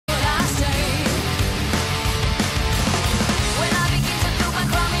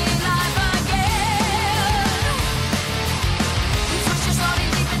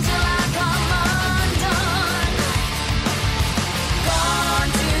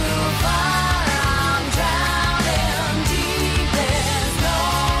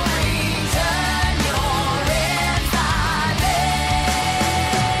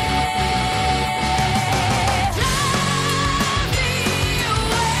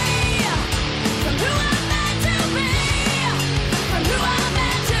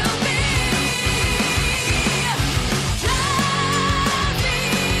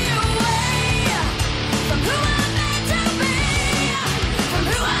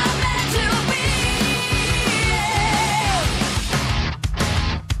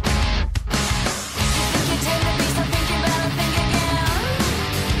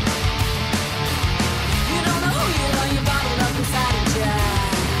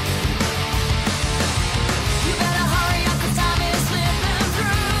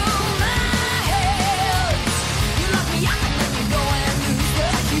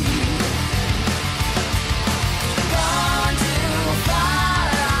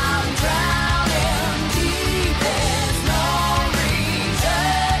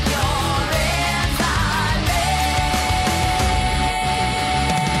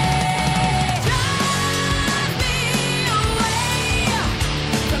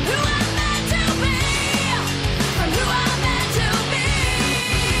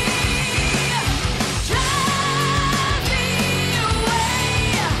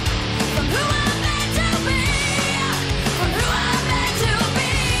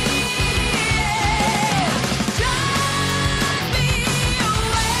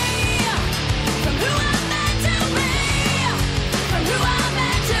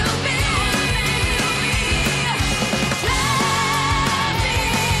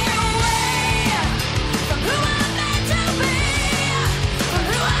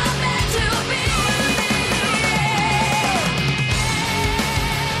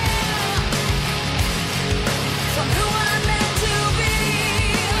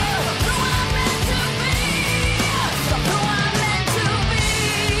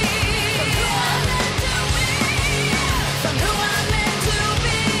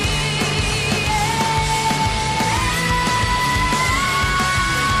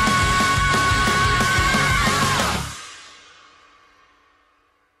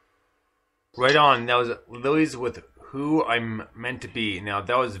Right on. That was Lilies with Who I'm Meant to Be. Now,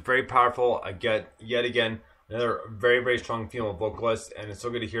 that was very powerful. I get, yet again, another very, very strong female vocalist, and it's so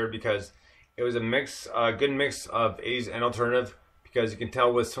good to hear because it was a mix, a good mix of 80s and alternative, because you can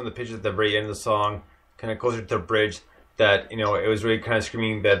tell with some of the pitches at the very end of the song, kind of closer to the bridge, that, it was really kind of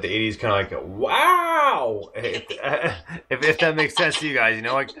screaming that the 80s kind of like, wow! If that makes sense to you guys,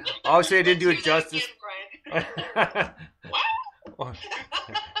 like, obviously I didn't do it justice. Wow!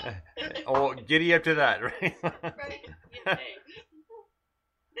 Oh, giddy up to that, right? Right. Yeah.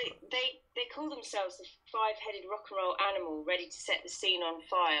 They call themselves the five-headed rock and roll animal ready to set the scene on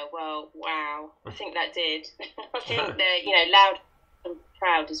fire. Well, wow. I think that did. I think they're, loud and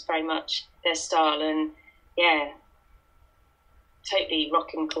proud is very much their style, and yeah, totally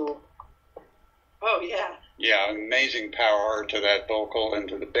rock and cool. Oh, yeah. Yeah, amazing power to that vocal and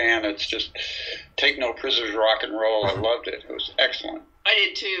to the band. It's just take no prisoners rock and roll. I loved it. It was excellent. I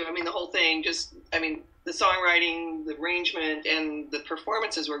did too. I mean, the whole thing, the songwriting, the arrangement, and the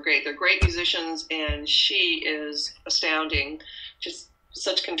performances were great. They're great musicians, and she is astounding. Just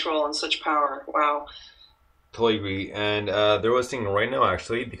such control and such power. Wow. Totally agree. And they're listening right now,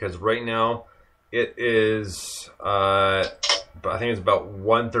 actually, because right now it is, I think it's about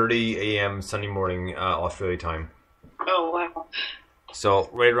 1:30 a.m. Sunday morning, Australia time. Oh, wow. So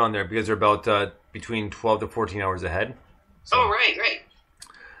right around there, because they're about between 12 to 14 hours ahead. So. Oh, right.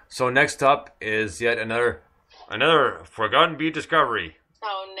 So next up is yet another Forgotten Beat discovery.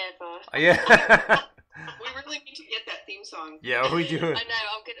 Oh, never. Yeah. We really need to get that theme song. Yeah, we do. I know.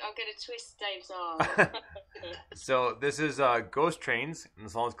 I'm gonna twist Dave's arm. So this is Ghost Trains, and the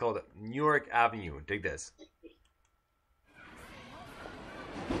song is called New York Avenue. Dig this.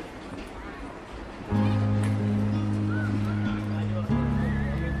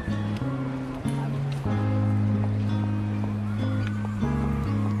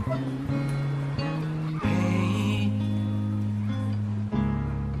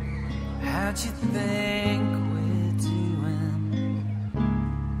 What you think we're doing?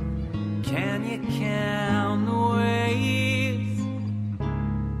 Can you count the ways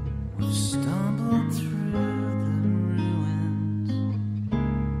we've stumbled through the ruins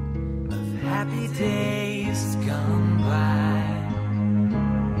of happy days gone by?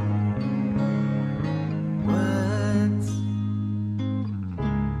 Words,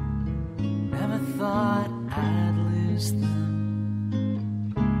 never thought I'd lose them.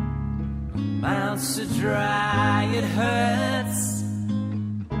 Mouths are dry, it hurts,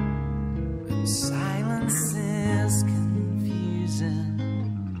 but silence is confusing.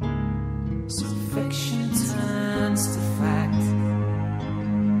 So fiction turns to fact.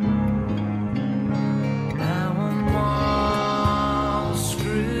 Now I'm all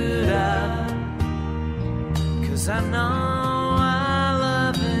screwed up, 'cause I know our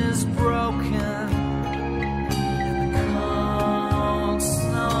love is broken. And the cold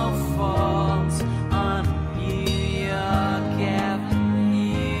snow falls on New York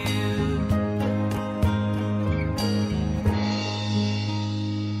Avenue.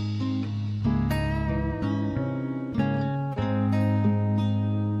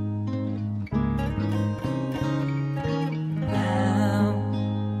 Now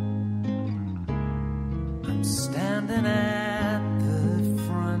I'm standing at the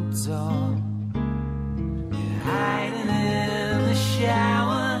front door. You're hiding in the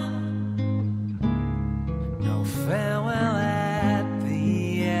shower. No farewell at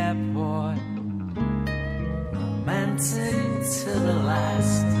the airport. Romantic to the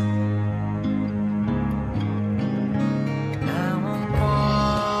last. Now I'm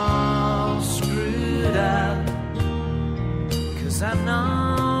all screwed up, 'cause I know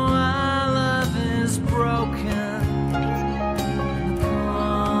our love is broken. And the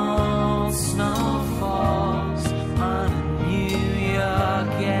cold snow falls on a New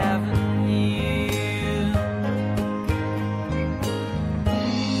York Avenue.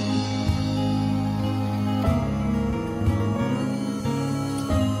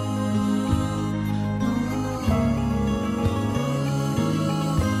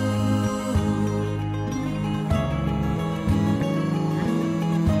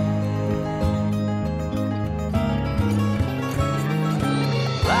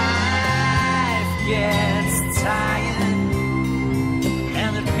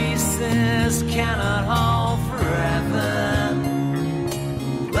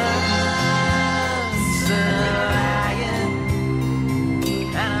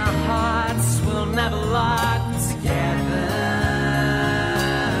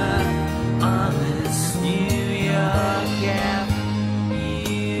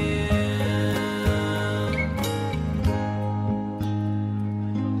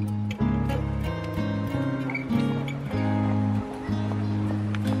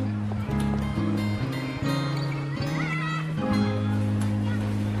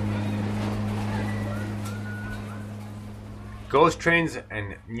 Ghost Trains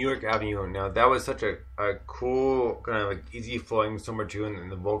and New York Avenue. Now that was such a cool kind of like easy flowing summer tune,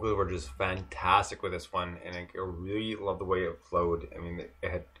 and the vocals were just fantastic with this one, and I really love the way it flowed. I mean, it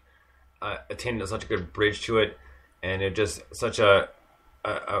had attained such a good bridge to it, and it just such a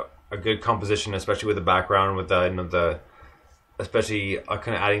good composition, especially with the background, with the especially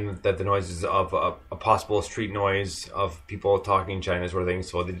kind of adding the noises of a possible street noise of people talking China sort of thing.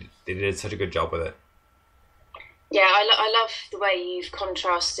 So they did such a good job with it. Yeah, I love the way you've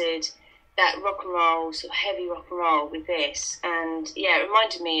contrasted that rock and roll, sort of heavy rock and roll, with this. And yeah, it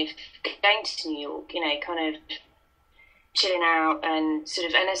reminded me of going to New York, kind of chilling out and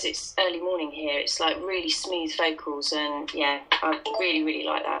as it's early morning here, it's like really smooth vocals. And yeah, I really, really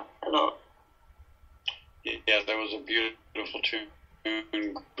like that a lot. Yeah, that was a beautiful tune,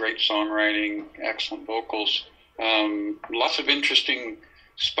 great songwriting, excellent vocals, lots of interesting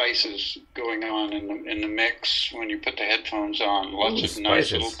spices going on in the mix when you put the headphones on. Lots of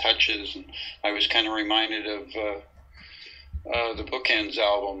nice little touches, and I was kind of reminded of the Bookends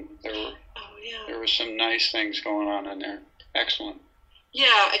album. There were some nice things going on in there. Excellent.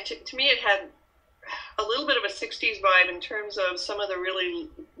 Yeah, to me it had a little bit of a 60s vibe in terms of some of the really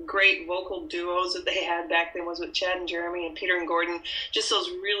great vocal duos that they had back then, was with Chad and Jeremy and Peter and Gordon. Just a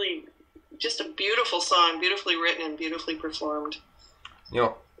beautiful song, beautifully written and beautifully performed.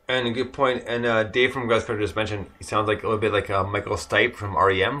 And a good point. And Dave from West Coast just mentioned he sounds like a little bit like Michael Stipe from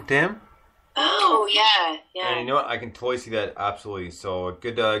REM to him. Oh yeah. And you know what? I can totally see that absolutely. So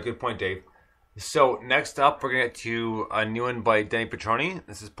good point, Dave. So next up, we're gonna get to a new one by Danny Petroni.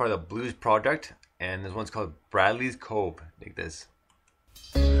 This is part of the Blues Project, and this one's called Bradley's Cove. Take this.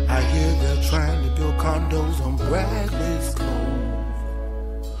 I hear they're trying to build condos on Bradley's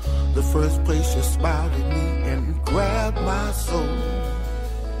Cove. The first place you smiled at me and grabbed my soul.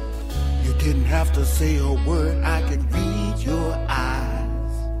 You didn't have to say a word, I could read your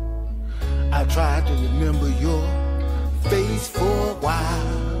eyes. I tried to remember your face for a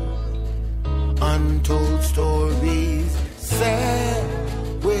while. Untold stories, sad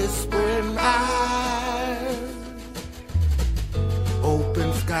whispering eyes.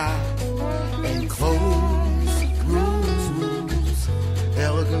 Open sky and closed rooms.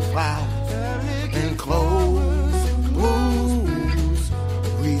 Elegant flowers and closed blooms.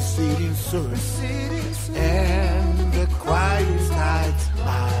 Receding surf and the quiet tides.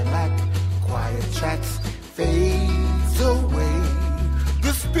 Lilac, quiet chats fades away.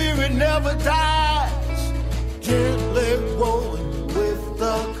 The spirit never dies. Gently rolling with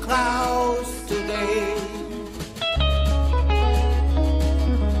the clouds today.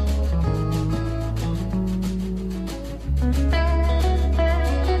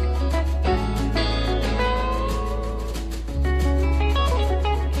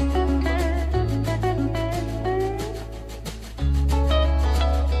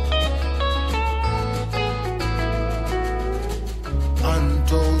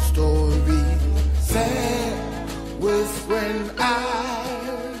 Untold stories, sad whispering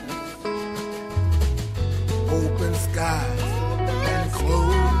eyes, open skies and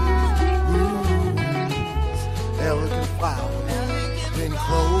closed rooms, elegant flowers, then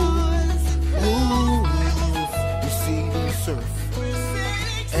closed rooms, receding surf,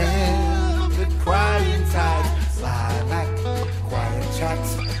 and the crying tide, lilac, quiet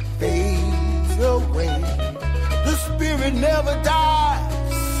chats fades away. The spirit never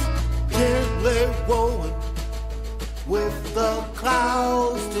dies, gently rolling with the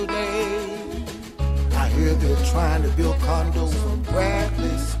clouds today. I hear they're trying to build condos on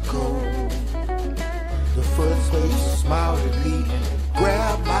Bradley's Cove. The first place you smiled at me and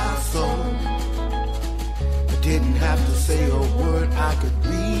grabbed my soul. You didn't have to say a word, I could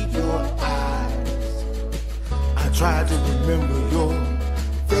read your eyes. I tried to remember your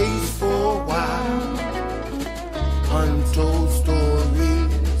face for a while. Untold stories,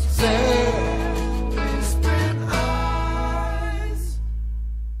 sad whispering eyes.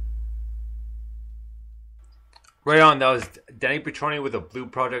 Right on. That was Danny Petroni with the Blue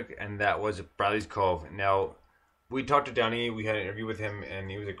Project, and that was Bradley's Cove. Now, we talked to Danny. We had an interview with him,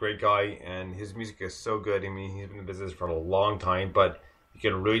 and he was a great guy, and his music is so good. I mean, he's been in business for a long time, but you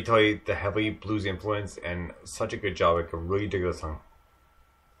can really tell you the heavy blues influence, and such a good job. I can really dig the song.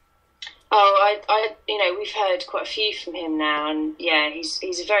 Oh, we've heard quite a few from him now, and yeah,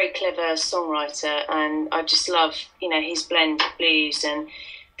 he's a very clever songwriter, and I just love, his blend of blues and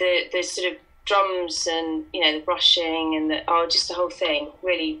the sort of drums and, the brushing and just the whole thing.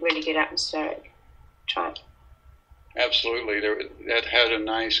 Really, really good atmospheric track. Absolutely. That had a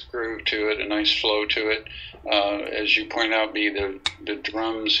nice groove to it, a nice flow to it. As you pointed out, the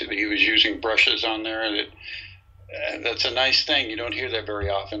drums, he was using brushes on there that that's a nice thing. You don't hear that very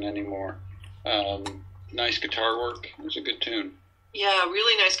often anymore. Nice guitar work. It was a good tune. Yeah,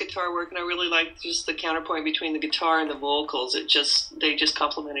 really nice guitar work, and I really liked just the counterpoint between the guitar and the vocals. They just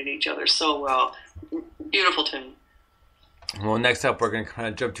complemented each other so well. Beautiful tune. Well, next up, we're going to kind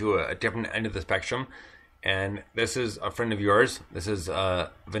of jump to a different end of the spectrum, and this is a friend of yours. This is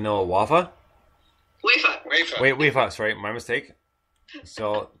Vanilla Wafa. Wafa. Sorry, my mistake.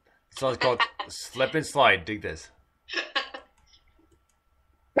 So it's called Slip and Slide. Dig this.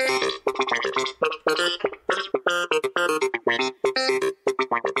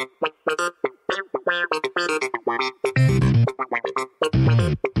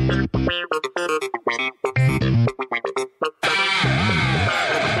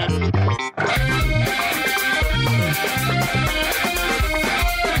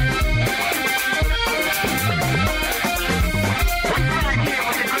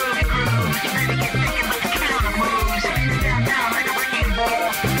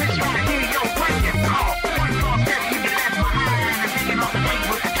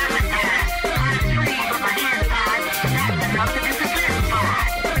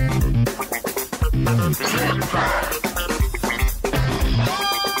 Slip and slide.